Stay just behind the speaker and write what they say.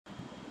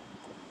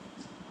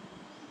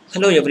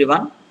Hello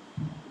everyone,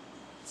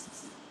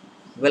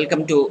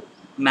 welcome to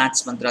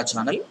Maths Mantra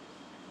channel.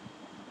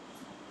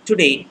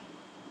 Today,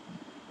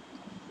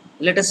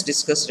 let us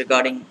discuss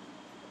regarding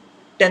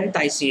 10th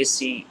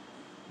ICSE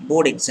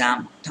board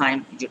exam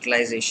time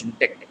utilization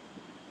technique.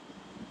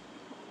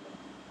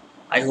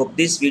 I hope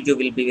this video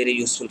will be very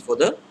useful for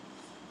the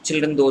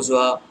children those who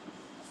are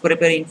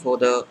preparing for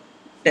the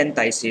 10th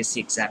ICSE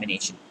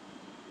examination.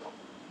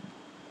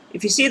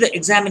 If you see the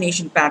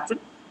examination pattern,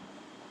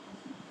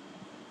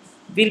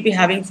 we'll be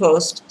having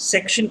first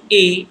section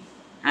A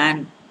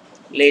and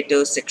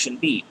later section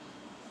B.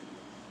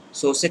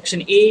 So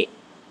section A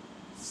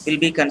will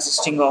be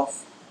consisting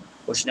of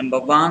question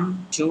number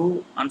 1,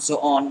 2 and so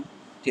on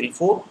till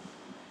 4.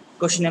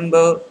 Question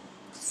number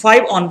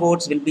 5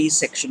 onwards will be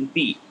section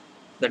B,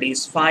 that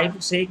is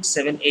 5, 6,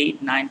 7,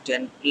 8, 9,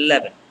 10,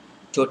 11.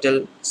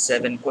 Total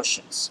 7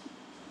 questions.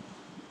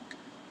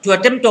 To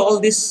attempt all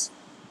these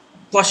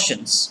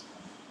questions,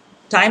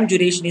 time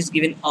duration is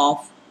given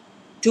of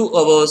 2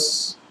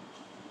 hours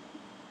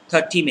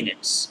 30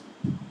 minutes.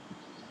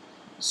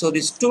 So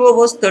this 2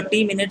 hours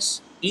 30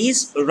 minutes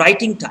is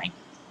writing time.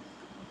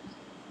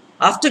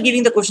 After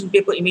giving the question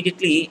paper,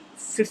 immediately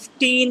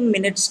 15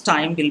 minutes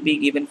time will be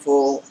given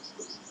for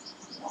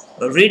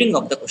reading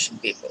of the question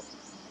paper.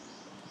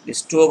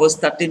 This 2 hours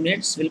 30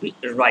 minutes will be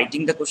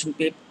writing the question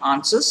paper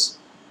answers.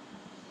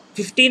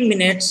 15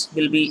 minutes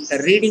will be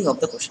reading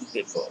of the question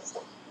paper.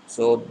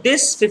 So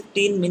this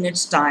 15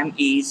 minutes time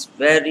is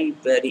very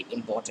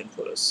important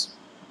for us.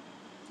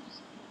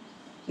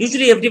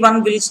 Usually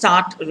everyone will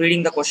start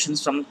reading the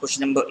questions from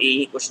question number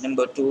A, question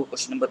number 2,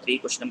 question number 3,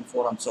 question number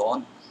 4 and so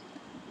on.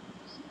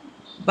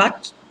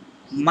 But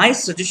my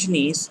suggestion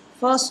is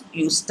first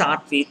you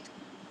start with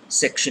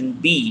section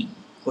B,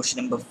 question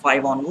number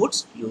 5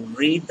 onwards. You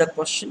read the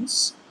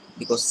questions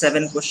because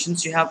 7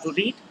 questions you have to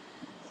read,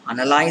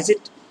 analyze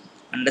it,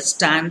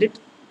 understand it,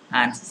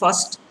 and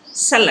first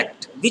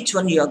select which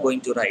one you are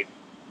going to write,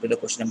 whether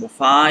question number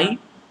 5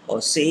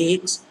 or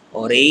 6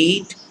 or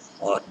 8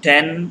 or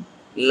 10,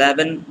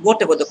 11,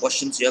 whatever the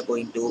questions you are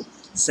going to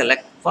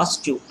select,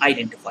 first you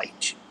identify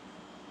it.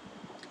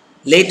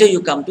 Later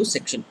you come to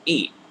section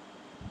A,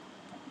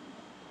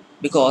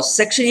 because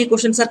section A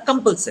questions are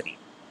compulsory.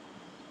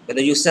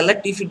 Whether you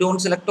select, if you don't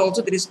select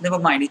also, there is never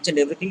mind, each and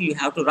everything you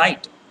have to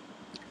write.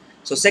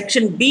 So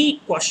section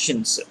B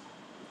questions,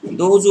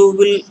 those who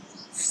will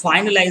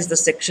finalize the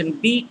section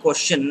B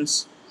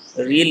questions,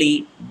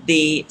 really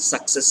they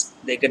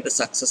get the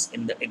success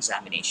in the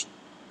examination.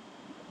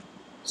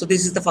 So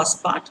this is the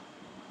first part.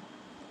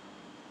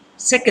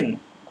 Second,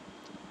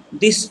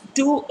 this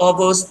 2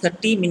 hours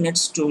 30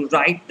 minutes to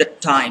write the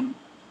time,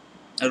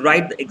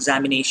 write the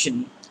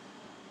examination.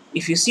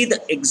 If you see the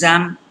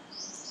exam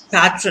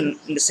pattern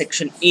in the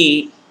section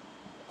A,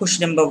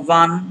 question number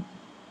 1,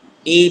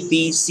 A,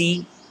 B,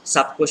 C,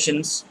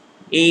 sub-questions,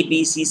 A,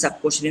 B, C,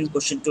 sub-question in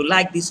question 2,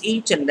 like this,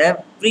 each and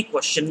every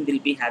question will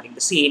be having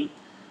the same.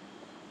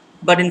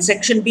 But in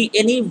section B,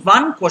 any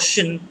one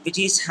question which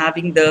is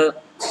having the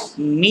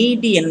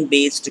median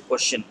based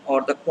question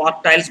or the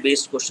quartiles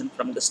based question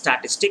from the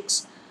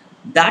statistics,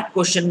 that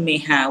question may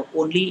have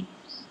only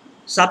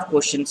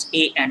sub-questions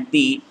A and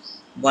B.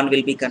 One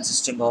will be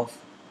consisting of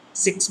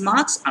 6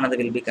 marks, another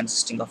will be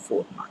consisting of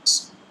 4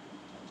 marks.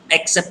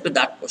 Except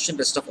that question,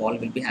 rest of all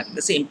will be having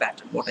the same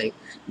pattern, what I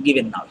have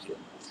given now here.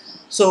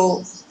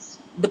 So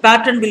the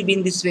pattern will be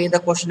in this way. The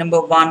question number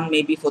 1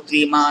 may be for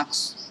 3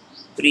 marks,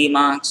 3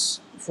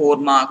 marks, 4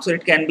 marks, so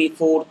it can be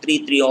 4,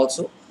 3, 3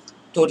 also.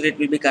 Total it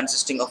will be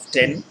consisting of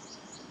 10.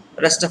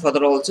 Rest of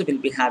other also will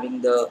be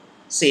having the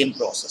same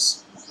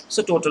process.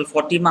 So total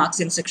 40 marks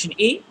in section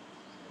A,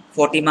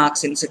 40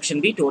 marks in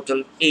section B,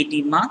 total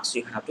 18 marks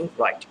you have to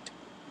write it.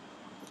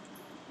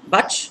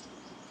 But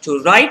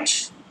to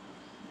write,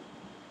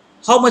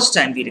 how much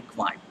time we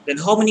require, then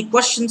how many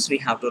questions we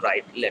have to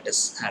write, let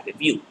us have a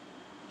view.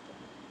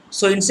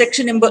 So in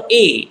section number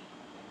A,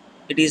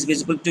 it is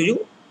visible to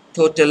you,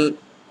 total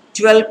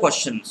 12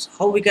 questions.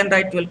 How we can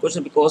write 12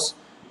 questions? Because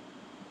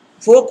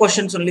 4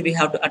 questions only we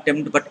have to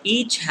attempt, but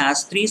each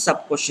has 3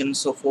 sub questions,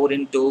 so 4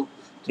 into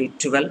 3,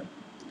 12.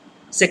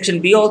 Section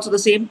B also the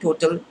same,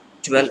 total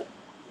 12.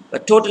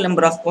 But total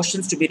number of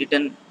questions to be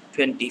written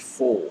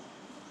 24.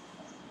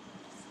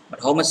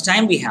 But how much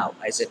time we have?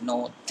 I said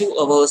no, 2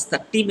 hours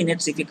 30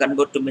 minutes. If you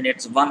convert to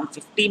minutes,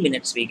 150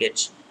 minutes we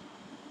get.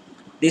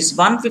 This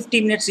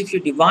 150 minutes, if you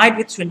divide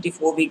with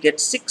 24, we get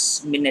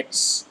 6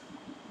 minutes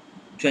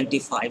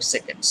 25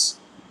 seconds.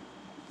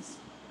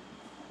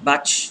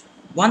 But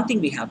one thing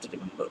we have to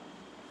remember,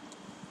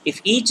 if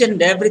each and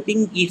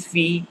everything, if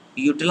we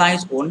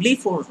utilize only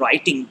for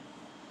writing,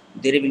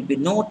 there will be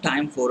no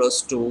time for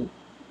us to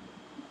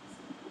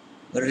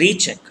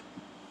recheck.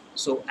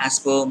 So as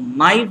per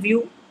my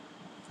view,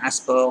 as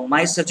per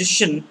my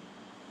suggestion,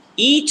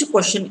 each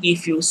question,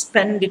 if you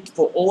spend it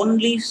for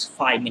only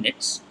 5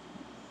 minutes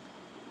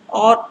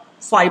or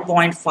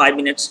 5.5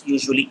 minutes,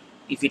 usually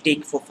if you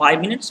take for 5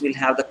 minutes, we'll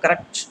have the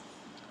correct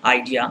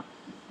idea.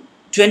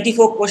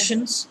 24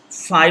 questions,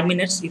 5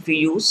 minutes if we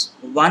use,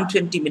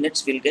 120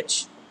 minutes we'll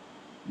get.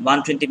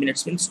 120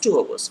 minutes means 2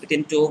 hours.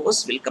 Within 2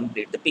 hours, we'll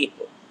complete the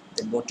paper.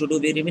 Then what to do?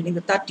 We're remaining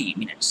the 30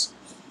 minutes.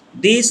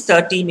 These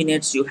 30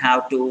 minutes you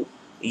have to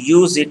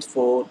use it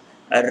for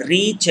a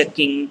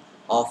rechecking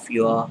of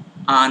your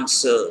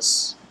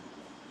answers.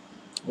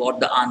 What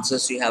the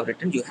answers you have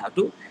written, you have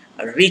to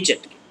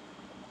recheck it.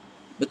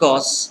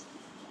 Because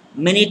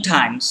many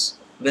times,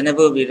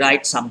 whenever we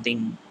write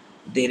something,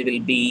 there will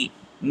be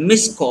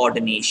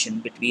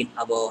miscoordination between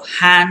our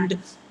hand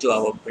to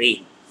our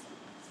brain.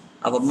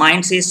 Our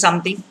mind says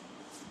something,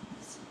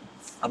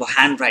 our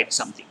hand writes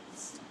something.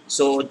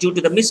 So due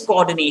to the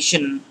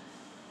miscoordination,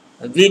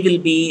 we will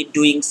be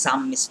doing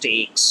some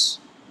mistakes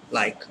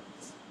like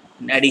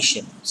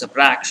addition,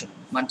 subtraction,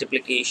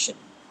 multiplication,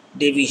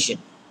 division,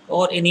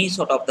 or any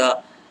sort of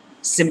the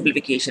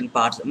simplification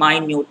parts.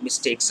 Minute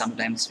mistakes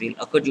sometimes will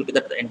occur, due to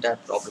that the entire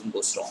problem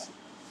goes wrong.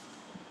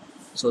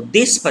 So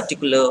this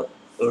particular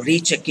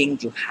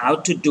rechecking you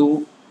have to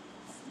do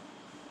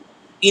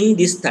in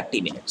this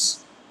 30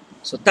 minutes.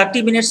 So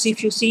 30 minutes,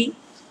 if you see,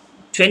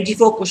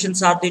 24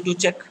 questions are there to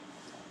check.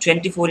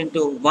 24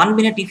 into 1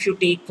 minute if you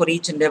take for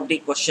each and every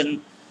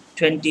question,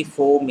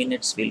 24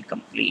 minutes will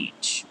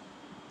complete.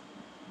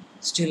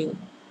 Still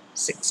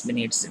 6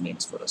 minutes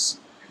remains for us.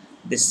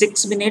 The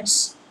 6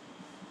 minutes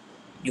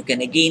you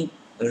can again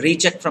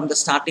recheck from the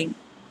starting,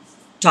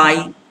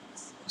 tie,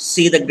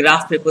 see the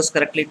graph papers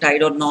correctly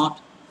tied or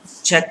not,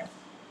 check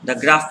the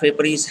graph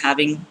paper is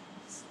having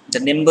the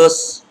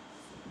numbers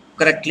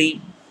correctly,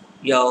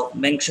 you have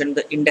mentioned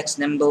the index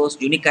numbers,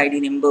 unique ID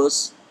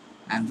numbers,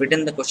 and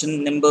written the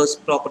question numbers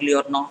properly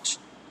or not,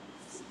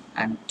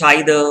 and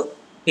tie the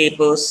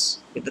papers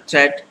with the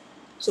thread.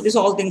 So these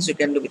all things you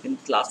can do within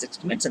the last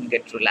 6 minutes and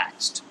get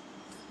relaxed.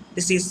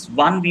 This is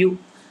one view,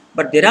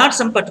 but there are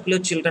some particular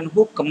children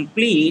who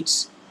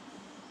completes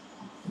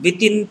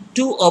within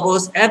 2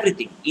 hours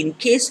everything. In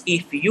case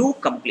if you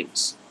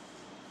completes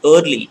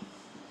early,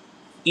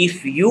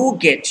 if you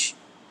get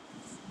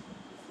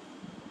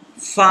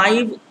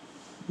 5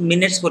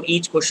 minutes for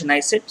each question, I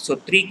said, so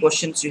 3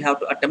 questions you have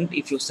to attempt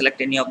if you select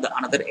any of the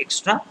another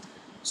extra.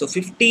 So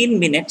 15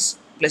 minutes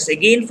plus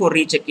again for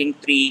rechecking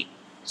 3,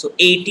 so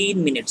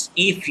 18 minutes.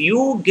 If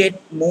you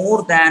get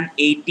more than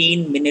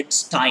 18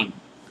 minutes time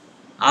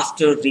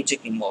after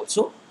rechecking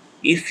also,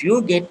 if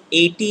you get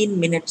 18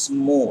 minutes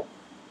more,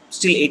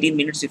 still 18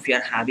 minutes if you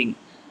are having,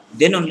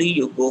 then only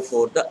you go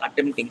for the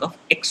attempting of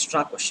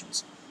extra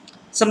questions.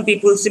 Some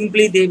people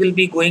simply they will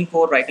be going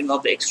for writing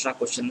of the extra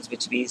questions,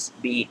 which will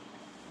be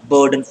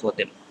burden for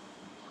them,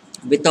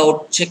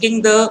 without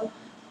checking the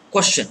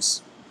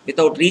questions,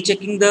 without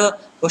rechecking the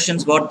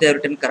questions what they have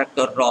written correct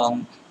or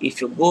wrong. If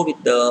you go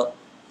with the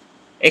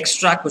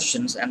extra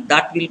questions, and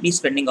that will be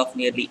spending of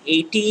nearly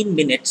 18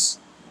 minutes,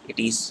 it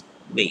is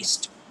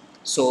waste.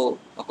 So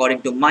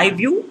according to my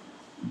view,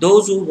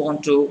 those who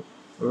want to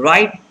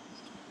write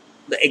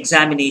the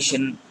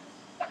examination,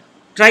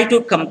 try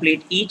to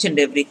complete each and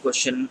every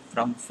question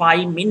from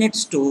 5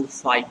 minutes to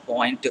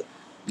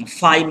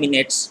 5.5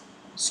 minutes,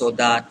 so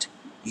that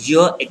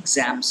your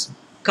exams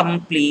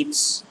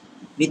completes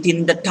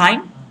within the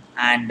time,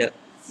 and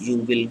you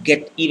will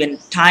get even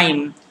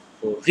time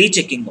for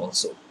rechecking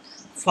also.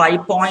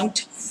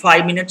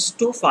 5.5 minutes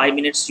to 5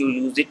 minutes you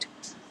use it.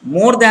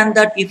 More than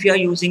that, if you are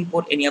using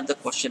for any of the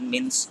question,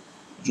 means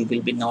you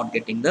will be not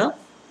getting the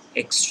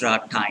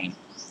extra time.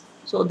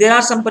 So there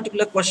are some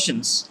particular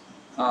questions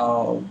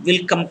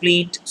will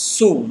complete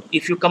soon.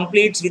 If you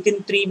complete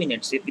within 3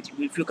 minutes,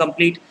 if you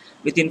complete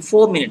within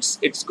 4 minutes,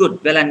 it's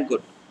good, well and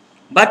good.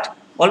 But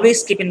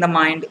always keep in the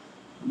mind,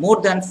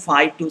 more than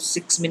 5 to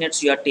 6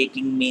 minutes you are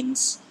taking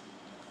means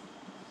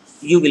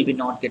you will be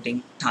not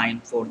getting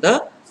time for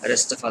the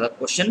rest of other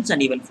questions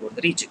and even for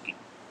the rechecking.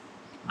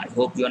 I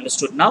hope you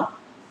understood now.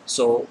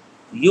 So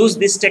use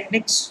these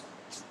techniques.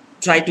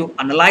 Try to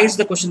analyze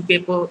the question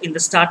paper in the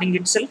starting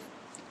itself.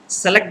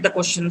 Select the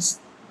questions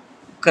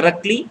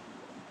correctly.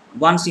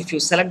 Once if you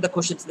select the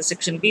questions in the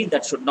section B,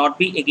 that should not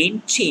be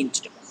again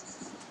changed.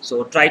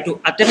 So try to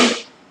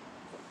attempt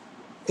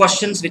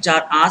questions which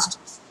are asked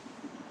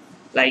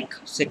like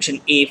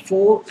section A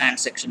 4 and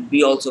section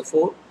B also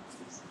 4.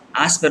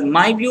 As per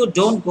my view,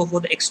 don't go for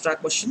the extra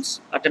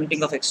questions,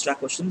 attempting of extra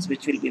questions,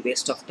 which will be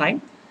waste of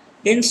time.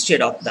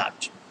 Instead of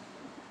that,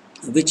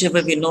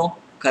 whichever we know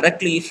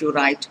correctly if you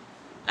write,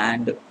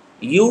 and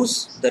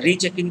use the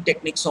rechecking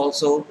techniques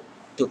also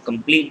to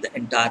complete the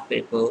entire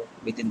paper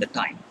within the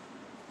time.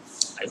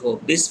 I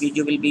hope this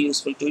video will be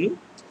useful to you.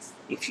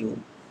 If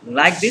you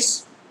like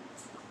this,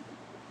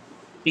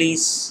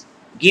 please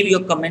give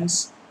your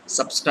comments,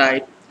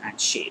 subscribe and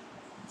share.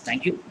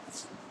 Thank you.